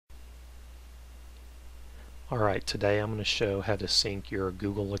Alright, today I'm going to show how to sync your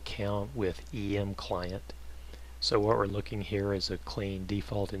Google account with EM Client. So what we're looking here is a clean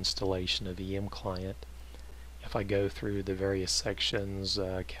default installation of EM Client. If I go through the various sections,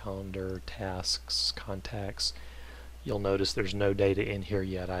 calendar, tasks, contacts, you'll notice there's no data in here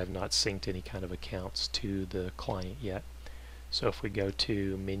yet. I have not synced any kind of accounts to the client yet. So if we go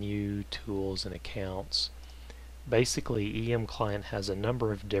to Menu, Tools, and Accounts, basically EM Client has a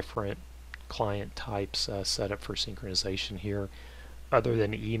number of different client types set up for synchronization here. Other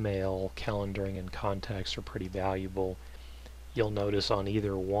than email, calendaring, and contacts are pretty valuable. You'll notice on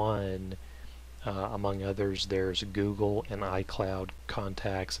either one, among others, there's Google and iCloud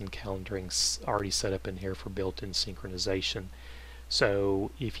contacts and calendaring already set up in here for built-in synchronization.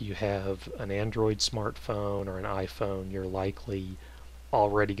 So if you have an Android smartphone or an iPhone, you're likely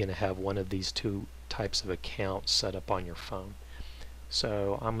already going to have one of these two types of accounts set up on your phone.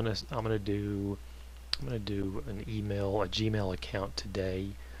 So I'm gonna do a Gmail account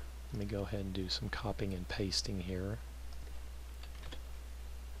today. Let me go ahead and do some copying and pasting here.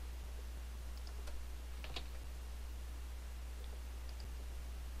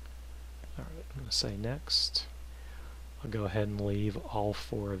 Alright, I'm gonna say next. I'll go ahead and leave all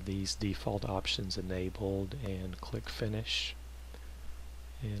four of these default options enabled and click finish.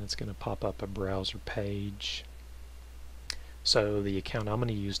 And it's going to pop up a browser page. So the account I'm going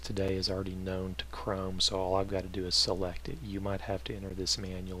to use today is already known to Chrome, so all I've got to do is select it. You might have to enter this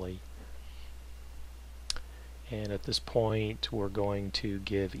manually. And at this point we're going to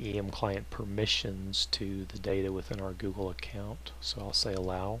give EM Client permissions to the data within our Google account. So I'll say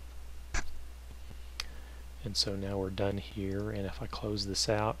allow. And so now we're done here, and if I close this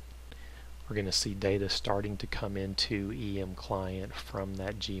out, we're going to see data starting to come into EM Client from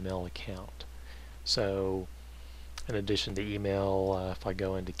that Gmail account. So in addition to email, if I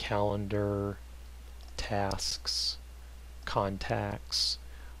go into calendar, tasks, contacts,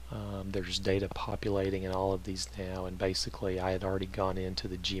 there's data populating in all of these now, and basically I had already gone into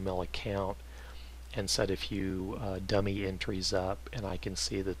the Gmail account and set a few dummy entries up, and I can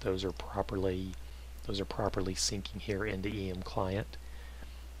see that those are properly syncing here into EM Client.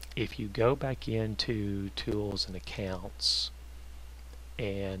 If you go back into Tools and Accounts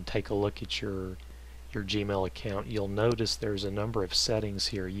and take a look at your Gmail account, you'll notice there's a number of settings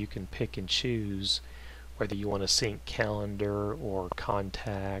here. You can pick and choose whether you want to sync calendar or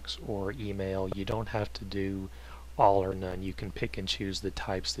contacts or email. You don't have to do all or none. You can pick and choose the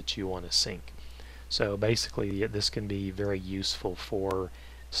types that you want to sync. So basically this can be very useful for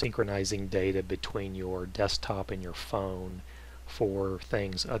synchronizing data between your desktop and your phone for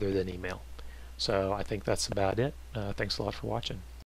things other than email. So I think that's about it. Thanks a lot for watching.